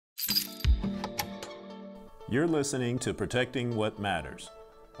You're listening to Protecting What Matters,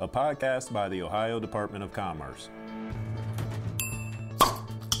 a podcast by the Ohio Department of Commerce.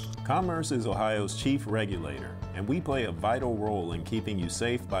 Commerce is Ohio's chief regulator, and we play a vital role in keeping you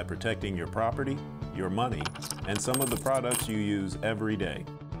safe by protecting your property, your money, and some of the products you use every day.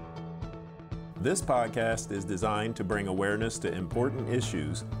 This podcast is designed to bring awareness to important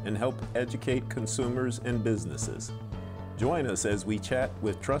issues and help educate consumers and businesses. Join us as we chat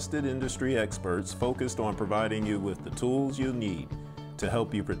with trusted industry experts focused on providing you with the tools you need to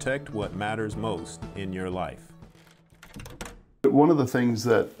help you protect what matters most in your life. One of the things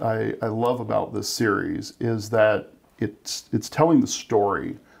that I love about this series is that it's telling the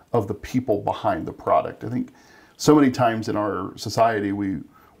story of the people behind the product. I think so many times in our society we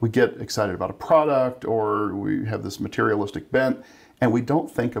get excited about a product or we have this materialistic bent and we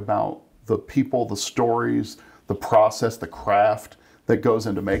don't think about the people, the stories, the process, the craft that goes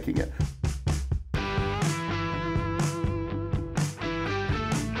into making it.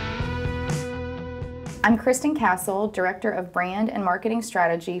 I'm Kristen Castle, Director of Brand and Marketing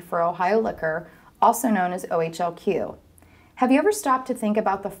Strategy for Ohio Liquor, also known as OHLQ. Have you ever stopped to think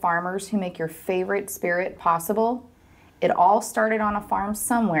about the farmers who make your favorite spirit possible? It all started on a farm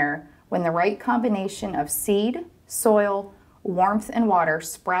somewhere when the right combination of seed, soil, warmth, and water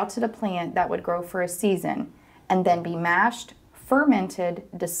sprouted a plant that would grow for a season and then be mashed, fermented,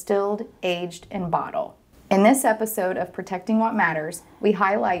 distilled, aged, and bottled. In this episode of Protecting What Matters, we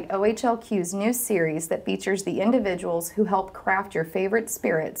highlight OHLQ's new series that features the individuals who help craft your favorite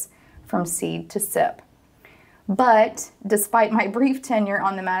spirits from seed to sip. But despite my brief tenure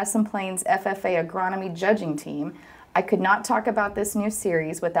on the Madison Plains FFA agronomy judging team, I could not talk about this new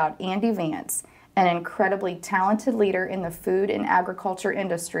series without Andy Vance, an incredibly talented leader in the food and agriculture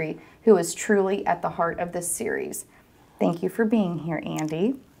industry who is truly at the heart of this series. Thank you for being here,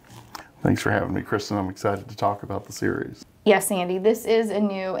 Andy. Thanks for having me, Kristen. I'm excited to talk about the series. Yes, Andy, this is a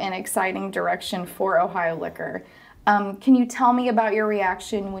new and exciting direction for Ohio Liquor. Can you tell me about your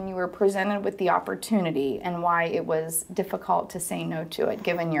reaction when you were presented with the opportunity and why it was difficult to say no to it,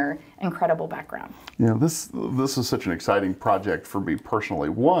 given your incredible background? Yeah, this is such an exciting project for me personally.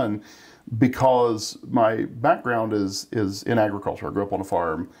 One, because my background is in agriculture. I grew up on a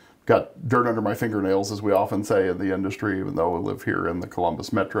farm, got dirt under my fingernails, as we often say in the industry, even though I live here in the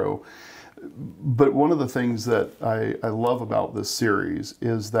Columbus metro. But one of the things that I love about this series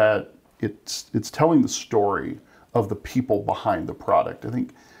is that it's telling the story of the people behind the product. I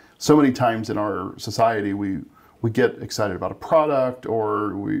think so many times in our society we get excited about a product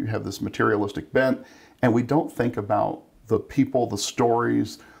or we have this materialistic bent and we don't think about the people, the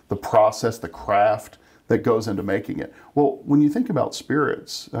stories, the process, the craft that goes into making it. Well, when you think about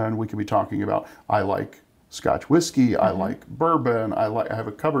spirits, and we could be talking about, I like Scotch whiskey, I like bourbon, I have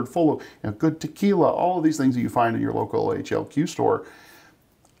a cupboard full of good tequila, all of these things that you find in your local HLQ store.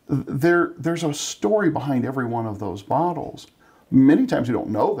 There's a story behind every one of those bottles. Many times you don't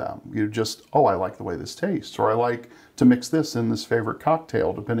know them. You just, oh, I like the way this tastes, or I like to mix this in this favorite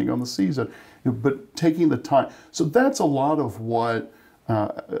cocktail, depending on the season. But taking the time. So that's a lot of what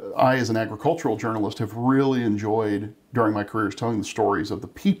I, as an agricultural journalist, have really enjoyed during my career, is telling the stories of the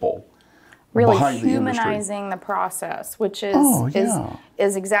people. Really humanizing the process, which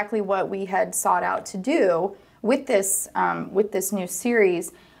is exactly what we had sought out to do with this new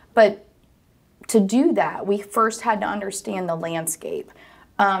series. But to do that, we first had to understand the landscape.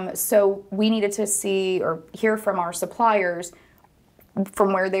 So we needed to see or hear from our suppliers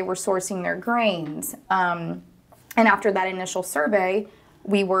from where they were sourcing their grains. And after that initial survey,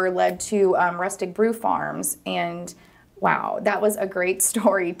 we were led to Rustic Brew Farms, and wow, that was a great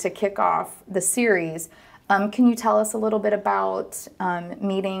story to kick off the series. Can you tell us a little bit about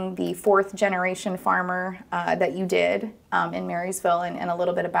meeting the fourth generation farmer that you did in Marysville, and a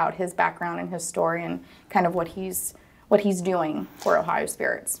little bit about his background and his story and kind of what he's doing for Ohio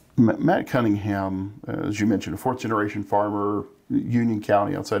Spirits? Matt Cunningham, as you mentioned, a fourth generation farmer, Union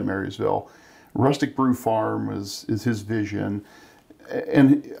County outside Marysville. Rustic Brew Farm is his vision.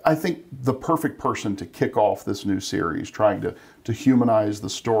 And I think the perfect person to kick off this new series, trying to humanize the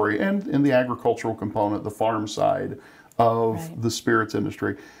story and in the agricultural component, the farm side of the spirits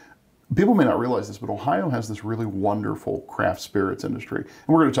industry. People may not realize this, but Ohio has this really wonderful craft spirits industry. And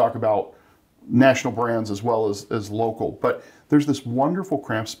we're going to talk about national brands as well as local. But there's this wonderful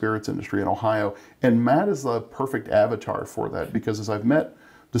craft spirits industry in Ohio. And Matt is the perfect avatar for that, because as I've met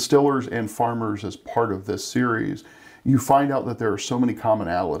distillers and farmers as part of this series, you find out that there are so many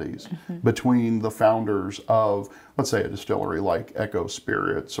commonalities between the founders of, let's say, a distillery like Echo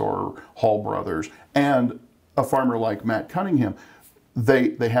Spirits or Hall Brothers and a farmer like Matt Cunningham.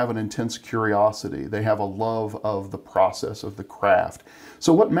 they have an intense curiosity. They have a love of the process, of the craft.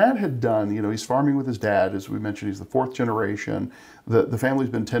 So what Matt had done, you know, he's farming with his dad. As we mentioned, he's the 4th generation. The family's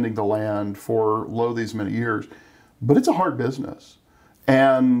been tending the land for these many years. But it's a hard business.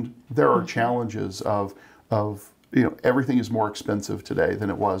 And there are challenges of you know, everything is more expensive today than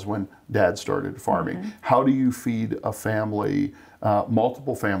it was when Dad started farming. How do you feed a family,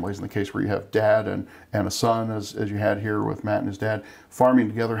 multiple families, in the case where you have Dad and a son, as you had here with Matt and his dad, farming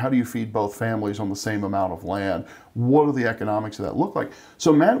together? How do you feed both families on the same amount of land? What do the economics of that look like?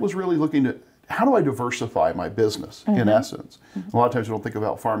 So Matt was really looking to, how do I diversify my business, in essence? A lot of times we don't think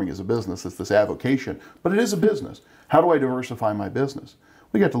about farming as a business, it's this avocation, but it is a business. How do I diversify my business?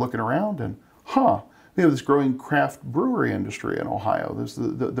 We got to looking around and, we have this growing craft brewery industry in Ohio. There's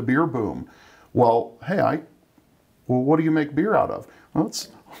the beer boom. Well, hey, what do you make beer out of? Well, it's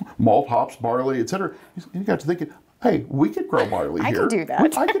malt, hops, barley, etc. You got to thinking, hey, we could grow barley here. I could do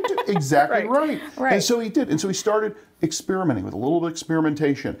that. I could do exactly right. Right. And so he did. And so he started experimenting with a little bit of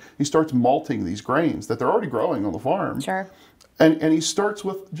experimentation. He starts malting these grains that they're already growing on the farm. Sure. And he starts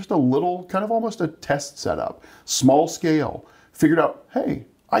with just a little, kind of almost a test setup, small scale. Figured out, hey,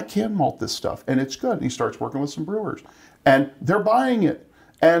 I can malt this stuff, and it's good. And he starts working with some brewers, and they're buying it,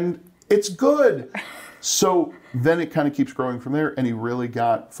 and it's good. So then it kind of keeps growing from there, and he really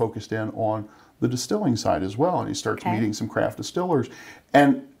got focused in on the distilling side as well, and he starts meeting some craft distillers.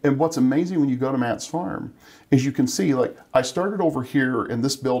 And what's amazing when you go to Matt's farm is you can see, like, I started over here in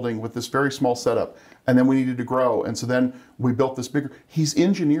this building with this very small setup, and then we needed to grow, and so then we built this bigger. He's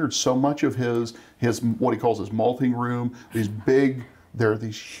engineered so much of his what he calls his malting room, these big, there are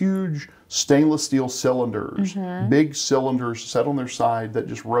these huge stainless steel cylinders, big cylinders set on their side that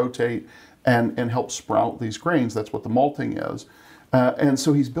just rotate and help sprout these grains. That's what the malting is. And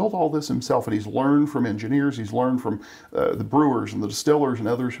so he's built all this himself, and he's learned from engineers, he's learned from the brewers and the distillers and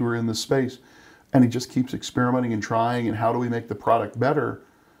others who are in this space. And he just keeps experimenting and trying, and how do we make the product better?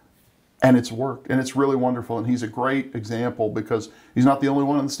 And it's worked, and it's really wonderful. And he's a great example because he's not the only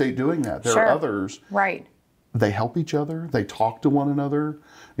one in the state doing that. There are others. Right. They help each other. They talk to one another,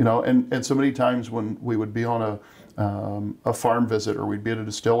 you know. And so many times when we would be on a farm visit, or we'd be at a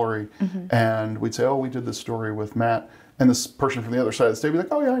distillery, and we'd say, "Oh, we did this story with Matt," and this person from the other side of the state would be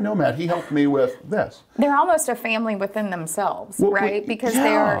like, "Oh yeah, I know Matt. He helped me with this." They're almost a family within themselves, right? Because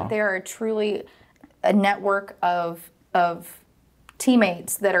they are truly a network of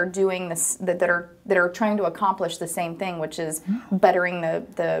teammates that are doing this, that are trying to accomplish the same thing, which is bettering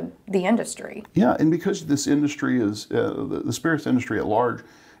the industry. Yeah, and because this industry is the spirits industry at large,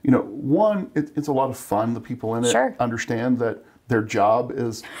 you know, one, it's a lot of fun. The people in it understand that their job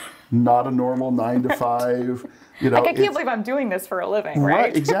is not a normal 9 to 5. You know, like, I can't believe I'm doing this for a living, right?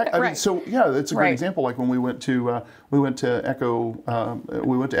 Right, exactly. I mean, so yeah, that's a great example. Like when we went to Echo,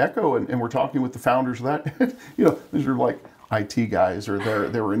 and we're talking with the founders of that. You know, these are like IT guys, or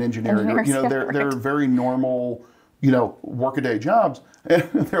they were in engineering. You know, they're very normal, you know, workaday jobs. And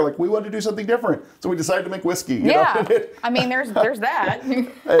they're like, we want to do something different, so we decided to make whiskey. You know? I mean, there's that.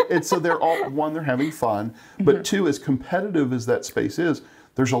 And so they're all, one, they're having fun, but two, as competitive as that space is,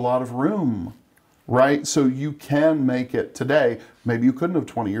 there's a lot of room. Right, so you can make it today. Maybe you couldn't have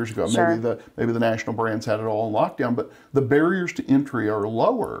 20 years ago. Maybe the national brands had it all on lockdown, but the barriers to entry are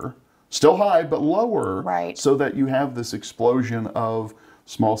lower, still high, but lower. Right. So that you have this explosion of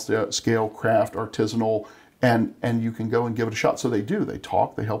small scale craft, artisanal, and you can go and give it a shot. So they do. They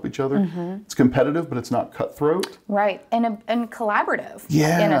talk. They help each other. It's competitive, but it's not cutthroat. Right, and collaborative.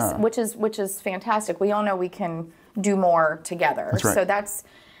 Yeah. Which is fantastic. We all know we can do more together. That's right. So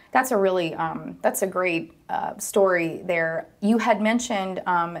that's a really, that's a great story there. You had mentioned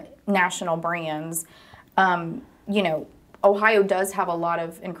national brands. You know, Ohio does have a lot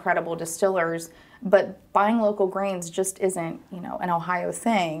of incredible distillers, but buying local grains just isn't, you know, an Ohio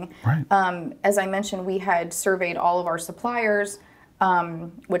thing. Right. As I mentioned, we had surveyed all of our suppliers,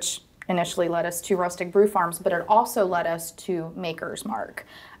 which initially led us to Rustic Brew Farms, but it also led us to Maker's Mark,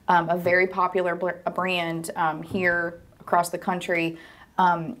 a very popular brand here across the country.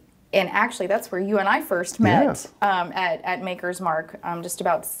 And actually, that's where you and I first met, at Maker's Mark, just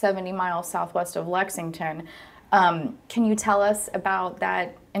about 70 miles southwest of Lexington. Can you tell us about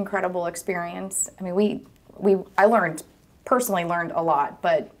that incredible experience? I mean, I personally learned a lot,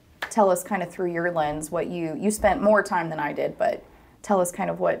 but tell us kind of through your lens what you spent more time than I did, but tell us kind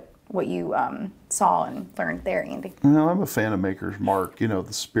of what you saw and learned there, Andy. No, I'm a fan of Maker's Mark. You know,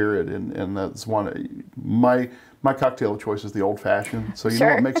 the spirit, and that's one. My cocktail of choice is the old fashioned. So you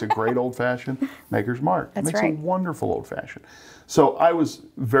know what makes a great old fashioned? Maker's Mark. That's it makes a wonderful old fashioned. So I was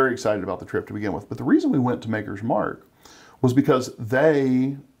very excited about the trip to begin with. But the reason we went to Maker's Mark was because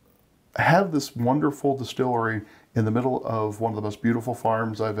they have this wonderful distillery in the middle of one of the most beautiful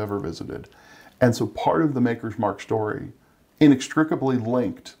farms I've ever visited. And so part of the Maker's Mark story, inextricably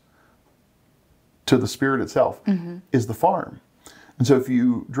linked to the spirit itself, is the farm. And so if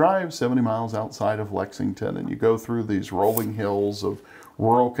you drive 70 miles outside of Lexington and you go through these rolling hills of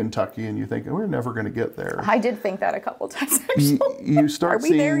rural Kentucky and you think, we're never going to get there. I did think that a couple times, actually. You start Are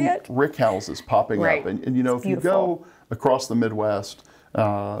we there seeing yet? rick houses popping Right. up. And you know, It's if you go across the Midwest,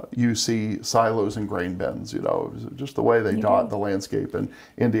 you see silos and grain bins, you know, just the way they dot the landscape in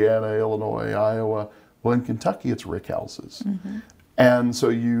Indiana, Illinois, Iowa. Well, in Kentucky, it's rick houses. And so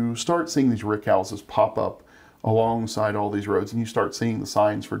you start seeing these rick houses pop up alongside all these roads, and you start seeing the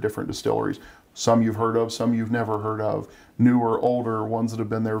signs for different distilleries. Some you've heard of, some you've never heard of, newer, older, ones that have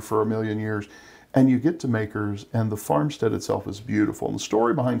been there for a million years. And you get to Makers, and the farmstead itself is beautiful. And the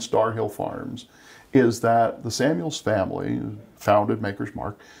story behind Star Hill Farms is that the Samuels family founded Maker's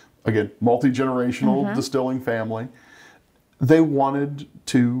Mark, again, multi-generational distilling family. They wanted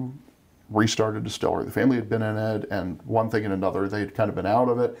to restart a distillery. The family had been in it, and one thing and another, they had kind of been out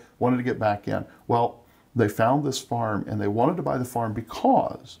of it, wanted to get back in. Well, they found this farm, and they wanted to buy the farm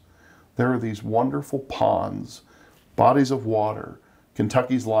because there are these wonderful ponds, bodies of water,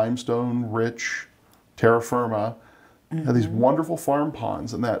 Kentucky's limestone-rich terra firma, and these wonderful farm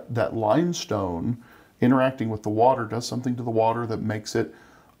ponds, and that limestone interacting with the water does something to the water that makes it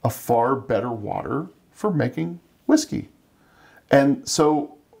a far better water for making whiskey. And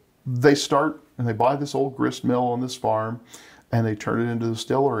so they start and they buy this old grist mill on this farm, and they turn it into a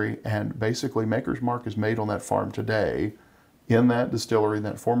distillery, and basically Maker's Mark is made on that farm today in that distillery, in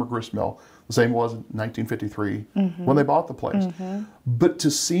that former grist mill. The same was in 1953 when they bought the place. But to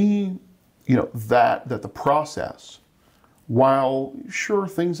see, you know, that the process, while sure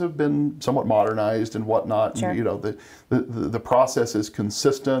things have been somewhat modernized and whatnot, Sure. and, you know, the process is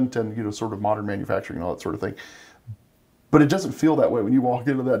consistent and, you know, sort of modern manufacturing and all that sort of thing. But it doesn't feel that way when you walk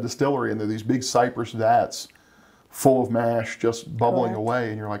into that distillery and there are these big cypress vats full of mash just bubbling away,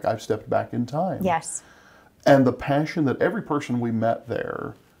 and you're like, I've stepped back in time. Yes. And the passion that every person we met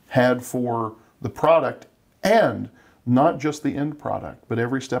there had for the product, and not just the end product, but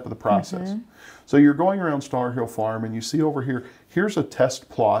every step of the process. So you're going around Star Hill Farm and you see over here, here's a test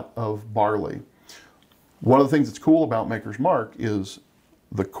plot of barley. One of the things that's cool about Maker's Mark is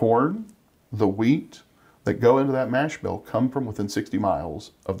the corn, the wheat that go into that mash bill come from within 60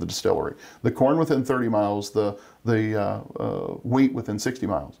 miles of the distillery. The corn within 30 miles, the wheat within 60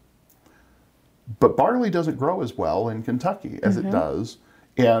 miles. But barley doesn't grow as well in Kentucky as it does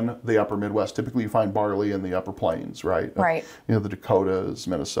in the upper Midwest. Typically you find barley in the upper plains, right? Right. You know, the Dakotas,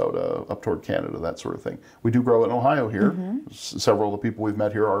 Minnesota, up toward Canada, that sort of thing. We do grow it in Ohio here. Several of the people we've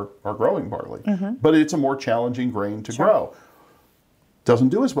met here are growing barley. But it's a more challenging grain to grow. Doesn't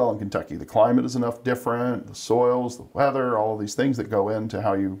do as well in Kentucky. The climate is enough different, the soils, the weather, all of these things that go into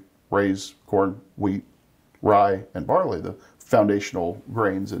how you raise corn, wheat, rye, and barley, the foundational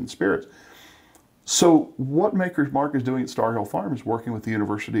grains and spirits. So what Maker's Mark is doing at Star Hill Farm is working with the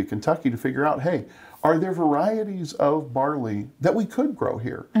University of Kentucky to figure out, hey, are there varieties of barley that we could grow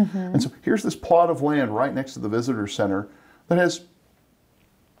here? And so here's this plot of land right next to the visitor center that has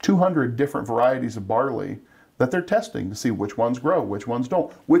 200 different varieties of barley that they're testing to see which ones grow, which ones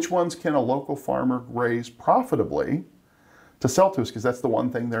don't, which ones can a local farmer raise profitably to sell to us, because that's the one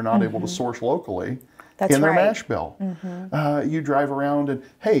thing they're not able to source locally in their mash bill. You drive around and,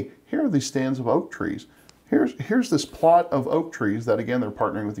 hey, here are these stands of oak trees. Here's this plot of oak trees that, again, they're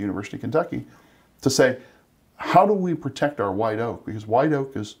partnering with the University of Kentucky to say, how do we protect our white oak? Because white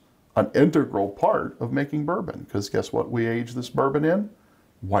oak is an integral part of making bourbon, because guess what we age this bourbon in?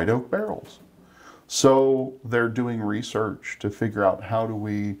 White oak barrels. So they're doing research to figure out how do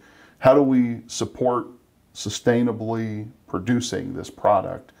we support sustainably producing this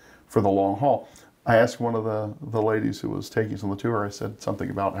product for the long haul. I asked one of the ladies who was taking us on the tour, I said something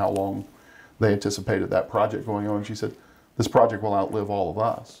about how long they anticipated that project going on. And she said, this project will outlive all of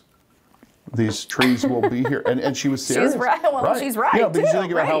us. These trees will be here. And she was serious. She's right. Well, she's right, Yeah, because too, you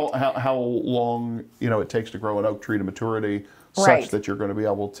think about how long, you know, it takes to grow an oak tree to maturity, Right. such that you're going to be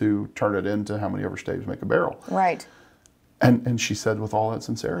able to turn it into how many ever staves make a barrel. Right. And she said with all that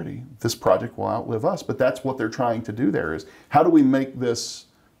sincerity, this project will outlive us. But that's what they're trying to do there is, how do we make this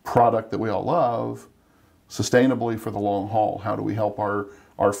product that we all love sustainably for the long haul? How do we help our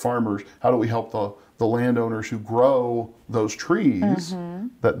farmers? How do we help the landowners who grow those trees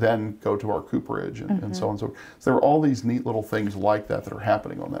that then go to our cooperage and so on and so forth? So there are all these neat little things like that are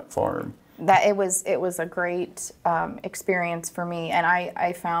happening on that farm. That it was a great experience for me, and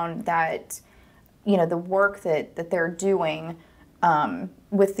I found that you know, the work that they're doing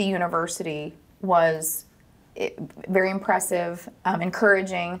with the university was very impressive,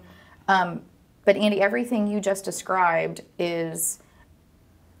 encouraging. But Andy, everything you just described is,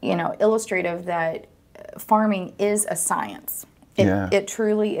 you know, illustrative that farming is a science. It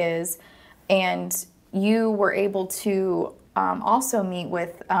truly is. And you were able to also meet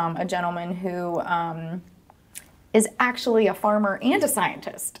with a gentleman who is actually a farmer and a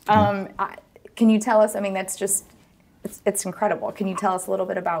scientist. Can you tell us, I mean, that's just, it's incredible. Can you tell us a little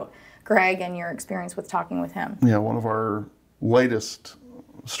bit about Greg and your experience with talking with him? Yeah, one of our latest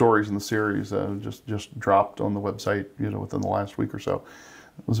stories in the series just dropped on the website, you know, within the last week or so.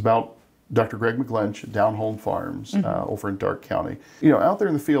 It was about Dr. Greg McGlinch at Down Home Farms over in Darke County. You know, out there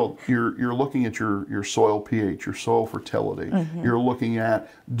in the field, you're looking at your soil pH, your soil fertility. You're looking at,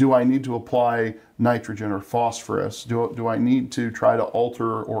 do I need to apply nitrogen or phosphorus? Do I need to try to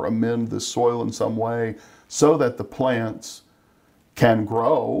alter or amend the soil in some way so that the plants can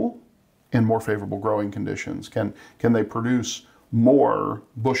grow in more favorable growing conditions? Can they produce more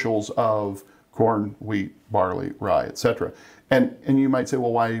bushels of corn, wheat, barley, rye, etc.? And you might say,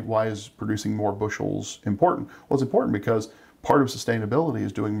 well, why is producing more bushels important? Well, it's important because part of sustainability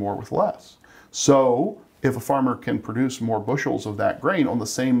is doing more with less. So if a farmer can produce more bushels of that grain on the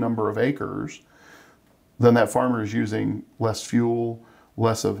same number of acres, then that farmer is using less fuel,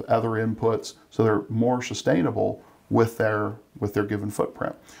 less of other inputs, so they're more sustainable with their given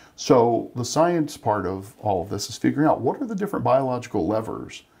footprint. So the science part of all of this is figuring out what are the different biological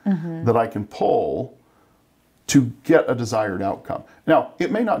levers that I can pull to get a desired outcome. Now,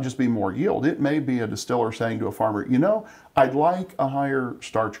 it may not just be more yield. It may be a distiller saying to a farmer, you know, I'd like a higher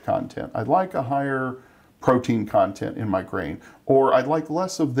starch content. I'd like a higher protein content in my grain. Or I'd like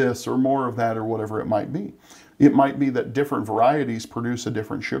less of this or more of that or whatever it might be. It might be that different varieties produce a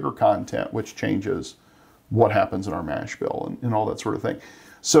different sugar content, which changes what happens in our mash bill and all that sort of thing.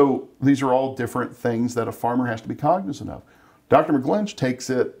 So these are all different things that a farmer has to be cognizant of. Dr. McGlinch takes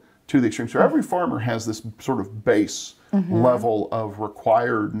it to the extreme. So every farmer has this sort of base level of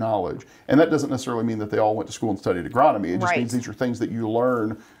required knowledge. And that doesn't necessarily mean that they all went to school and studied agronomy. It just means these are things that you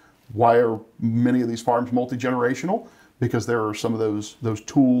learn. Why are many of these farms multi-generational? Because there are some of those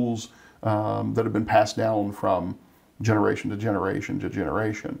tools that have been passed down from generation to generation to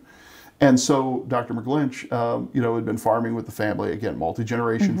generation. And so Dr. McGlinch, you know, had been farming with the family, again,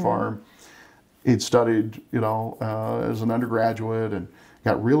 multi-generation farm. He'd studied, you know, as an undergraduate and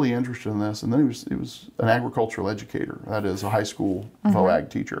got really interested in this. And then he was an agricultural educator, that is a high school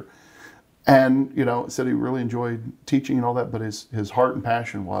VOAG teacher. And, you know, said he really enjoyed teaching and all that, but his heart and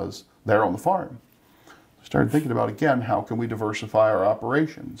passion was there on the farm. Started thinking about, again, how can we diversify our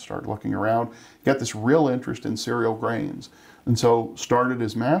operations? Started looking around, got this real interest in cereal grains. And so started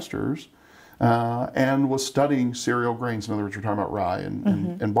his master's and was studying cereal grains. In other words, we're talking about rye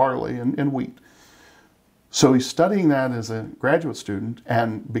and barley and wheat. So he's studying that as a graduate student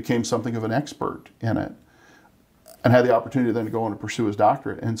and became something of an expert in it and had the opportunity then to go on to pursue his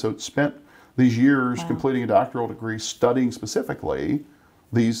doctorate. And so spent these years completing a doctoral degree studying specifically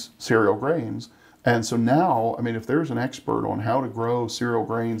these cereal grains. And so now, I mean, if there's an expert on how to grow cereal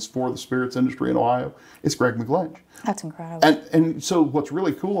grains for the spirits industry in Ohio, it's Greg McGlinch. That's incredible. And so what's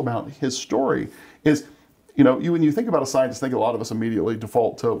really cool about his story is, you know, when you think about a scientist, I think a lot of us immediately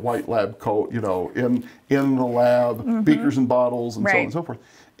default to white lab coat, you know, in the lab, beakers and bottles and so on and so forth.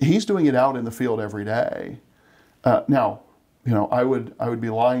 He's doing it out in the field every day. Now, you know, I would be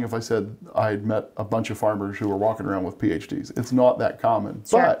lying if I said I'd met a bunch of farmers who were walking around with PhDs. It's not that common.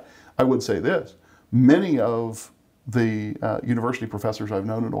 Sure. But I would say this. Many of the university professors I've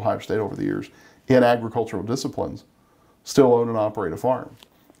known in Ohio State over the years in agricultural disciplines still own and operate a farm.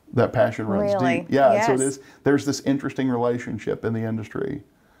 That passion runs deep. Yeah, yes. So there's this interesting relationship in the industry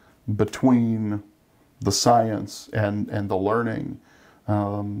between the science and the learning.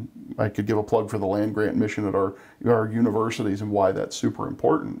 I could give a plug for the land grant mission at our universities and why that's super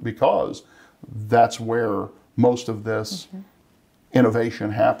important, because that's where most of this innovation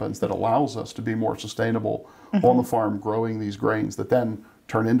happens that allows us to be more sustainable on the farm, growing these grains that then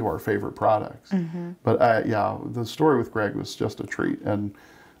turn into our favorite products. But yeah, the story with Greg was just a treat, and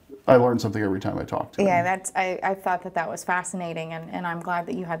I learned something every time I talked to him. Yeah, I thought that was fascinating, and I'm glad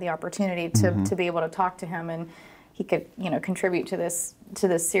that you had the opportunity to be able to talk to him, and he could, you know, contribute to this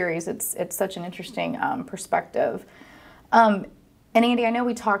series. It's such an interesting perspective. And Andy, I know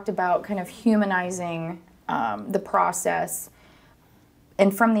we talked about kind of humanizing the process.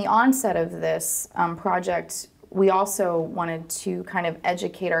 And from the onset of this project, we also wanted to kind of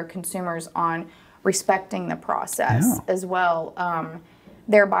educate our consumers on respecting the process as well.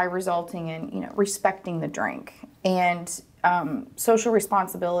 thereby resulting in, you know, respecting the drink. And social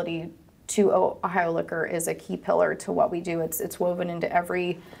responsibility to Ohio Liquor is a key pillar to what we do. It's woven into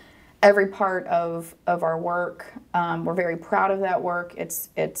every part of our work. We're very proud of that work.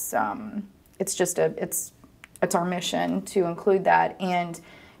 It's our mission to include that. And,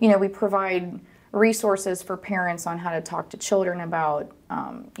 you know, we provide resources for parents on how to talk to children about,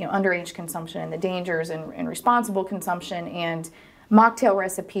 you know, underage consumption and the dangers and responsible consumption and mocktail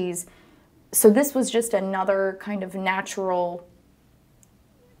recipes. So this was just another kind of natural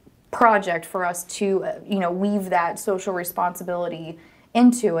project for us to, you know, weave that social responsibility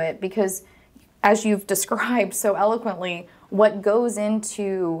into it, because as you've described so eloquently, what goes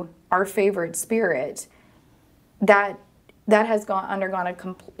into our favorite spirit, that has undergone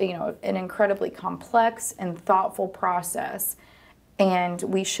an incredibly complex and thoughtful process, and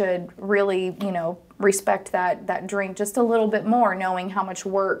we should really, you know, respect that drink just a little bit more, knowing how much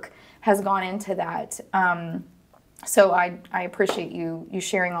work has gone into that. So I appreciate you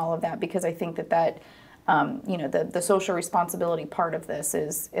sharing all of that, because I think that you know, the social responsibility part of this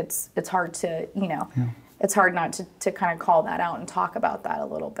is it's hard to, you know, it's hard not to kind of call that out and talk about that a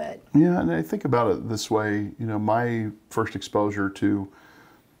little bit. Yeah, and I think about it this way, you know, my first exposure to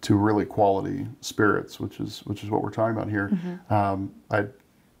really quality spirits, which is what we're talking about here, I,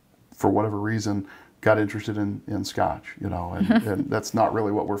 for whatever reason, got interested in Scotch, you know, and that's not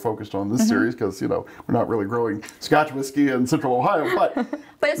really what we're focused on in this series, because, you know, we're not really growing Scotch whiskey in Central Ohio, but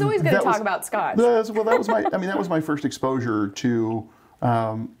it's always good to talk about Scotch. Well, that was my, I mean, that was my first exposure to,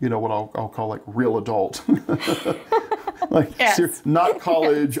 you know, what I'll call like real adult, like not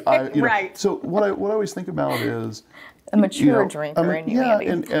college. You know. Right. So what I always think about is a mature drinker in you,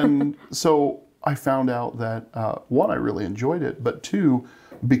 Andy. and so I found out that one, I really enjoyed it, but two,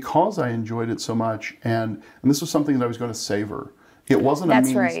 because I enjoyed it so much, and this was something that I was going to savor. It wasn't a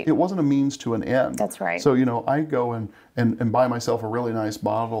means. Right. It wasn't a means to an end. That's right. So, you know, I go and buy myself a really nice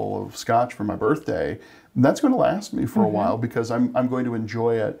bottle of Scotch for my birthday. That's going to last me for a while, because I'm going to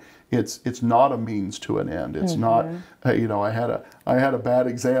enjoy it. It's not a means to an end. It's not, you know, I had a bad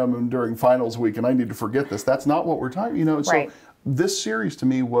exam during finals week and I need to forget this. That's not what we're talking. You know, right. So this series to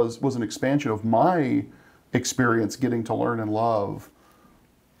me was an expansion of my experience getting to learn and love,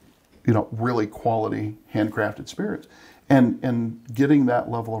 you know, really quality handcrafted spirits, and getting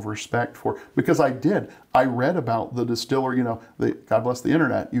that level of respect for, because I read about the distiller, you know, God bless the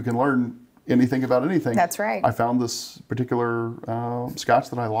internet, you can learn anything about anything. That's right. I found this particular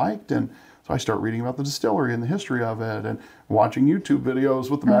Scotch that I liked, and so I start reading about the distillery and the history of it, and watching YouTube videos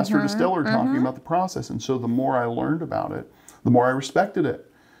with the master distiller talking about the process. And so the more I learned about it, the more I respected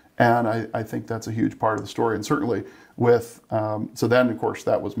it. And I think that's a huge part of the story. And certainly with, so then of course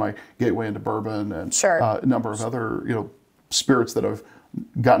that was my gateway into bourbon and a number of other, you know, spirits that I've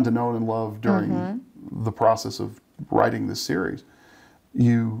gotten to know and love during the process of writing this series.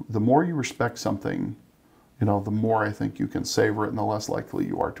 The more you respect something, you know, the more I think you can savor it, and the less likely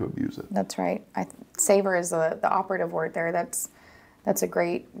you are to abuse it. That's right. Savor is the operative word there. That's a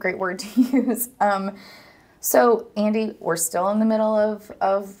great word to use. So, Andy, we're still in the middle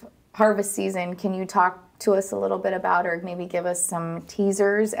of harvest season. Can you talk to us a little bit about, or maybe give us some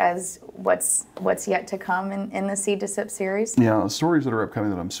teasers as what's yet to come in the Seed to Sip series? Yeah, stories that are upcoming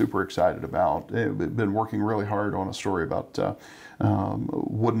that I'm super excited about. I've been working really hard on a story about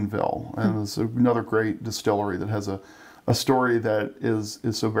Woodinville, and it's another great distillery that has a story that is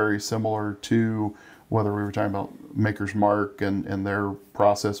so very similar to, whether we were talking about Maker's Mark and their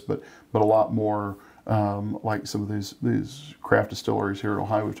process, but a lot more like some of these craft distilleries here in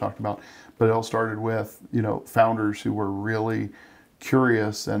Ohio we've talked about. But it all started with, you know, founders who were really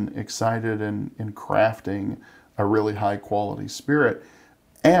curious and excited in crafting a really high quality spirit,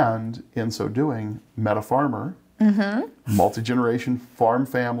 and in so doing met a farmer, multi-generation farm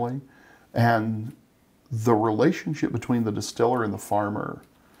family, and the relationship between the distiller and the farmer,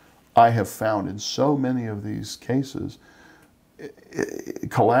 I have found in so many of these cases,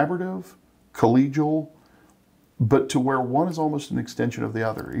 collaborative, collegial, but to where one is almost an extension of the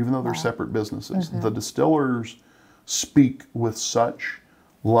other, even though they're separate businesses. The distillers speak with such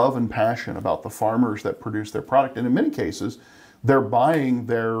love and passion about the farmers that produce their product, and in many cases, they're buying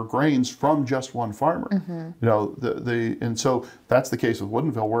their grains from just one farmer. You know, and so that's the case with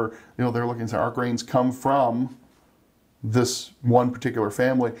Woodinville, where, you know, they're looking and say, our grains come from this one particular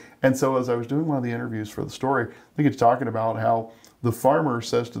family. And so as I was doing one of the interviews for the story, I think it's talking about how the farmer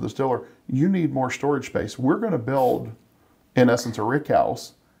says to the distiller, you need more storage space. We're going to build, in essence, a rick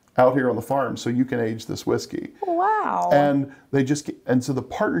house out here on the farm so you can age this whiskey. Wow. And they just, and so the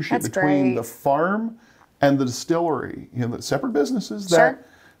partnership between the farm and the distillery, the separate businesses Sure. that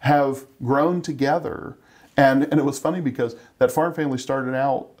have grown together. And it was funny because that farm family started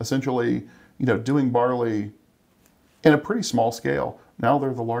out essentially, doing barley in a pretty small scale. Now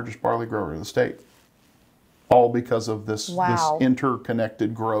they're the largest barley grower in the state. All because of this Wow.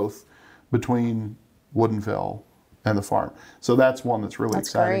 interconnected growth between Woodinville and the farm. So that's one that's really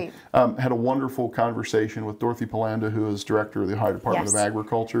exciting. Had a wonderful conversation with Dorothy Polanda, who is director of the Ohio Department Yes. of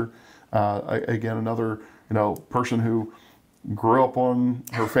Agriculture. Again, another person who grew up on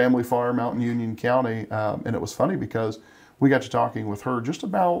her family farm out in Union County, and it was funny because we got to talking with her just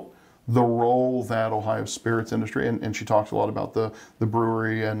about the role that Ohio spirits industry, and she talks a lot about the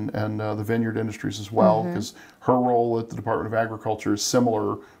brewery and the vineyard industries as well, because her role at the Department of Agriculture is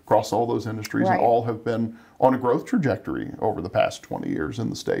similar across all those industries, Right. and all have been on a growth trajectory over the past 20 years in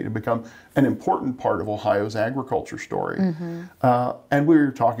the state and become an important part of Ohio's agriculture story. And we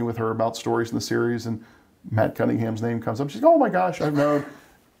were talking with her about stories in the series, and Matt Cunningham's name comes up. She's like, oh my gosh, I've known,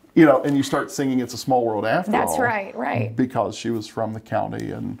 and you start singing It's a Small World After That's All. right. Because she was from the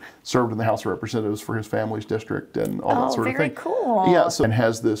county and served in the House of Representatives for his family's district and all that sort of very thing. cool. Yeah, and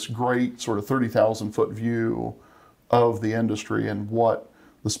has this great sort of 30,000 foot view of the industry and what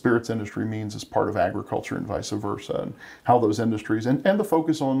the spirits industry means as part of agriculture and vice versa, and how those industries, and the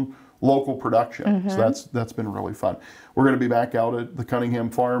focus on local production. So that's been really fun. We're going to be back out at the Cunningham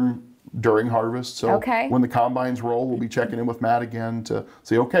farm during harvest. So Okay. when the combines roll, we'll be checking in with Matt again to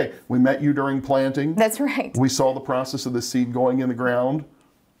say, okay, we met you during planting. That's right. We saw the process of the seed going in the ground.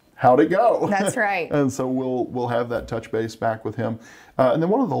 How'd it go? That's right. And so we'll have that touch base back with him. And then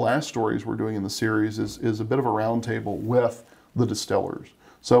one of the last stories we're doing in the series is a bit of a roundtable with the distillers.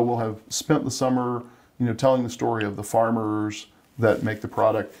 So we'll have spent the summer, telling the story of the farmers that make the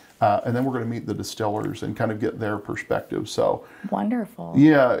product, and then we're going to meet the distillers and kind of get their perspective. So Wonderful.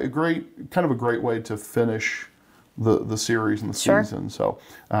 yeah, a great way to finish the series and the Sure. season. So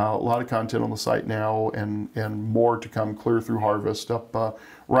a lot of content on the site now, and more to come clear through harvest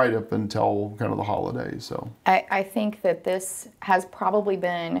right up until kind of the holidays. So I think that this has probably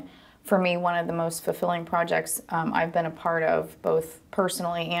been, for me, one of the most fulfilling projects I've been a part of, both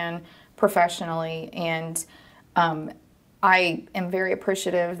personally and professionally. And I am very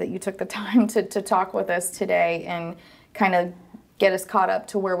appreciative that you took the time to talk with us today and kind of get us caught up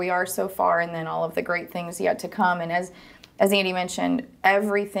to where we are so far, and then all of the great things yet to come. And as Andy mentioned,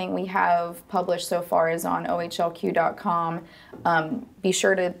 everything we have published so far is on ohlq.com. Be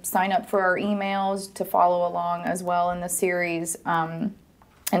sure to sign up for our emails to follow along as well in the series and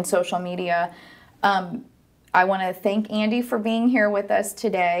social media. I want to thank Andy for being here with us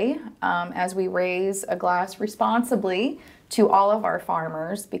today as we raise a glass responsibly to all of our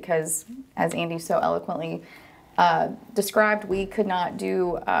farmers, because as Andy so eloquently described, we could not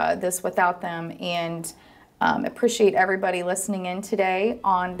do this without them. And appreciate everybody listening in today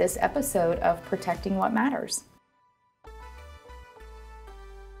on this episode of Protecting What Matters.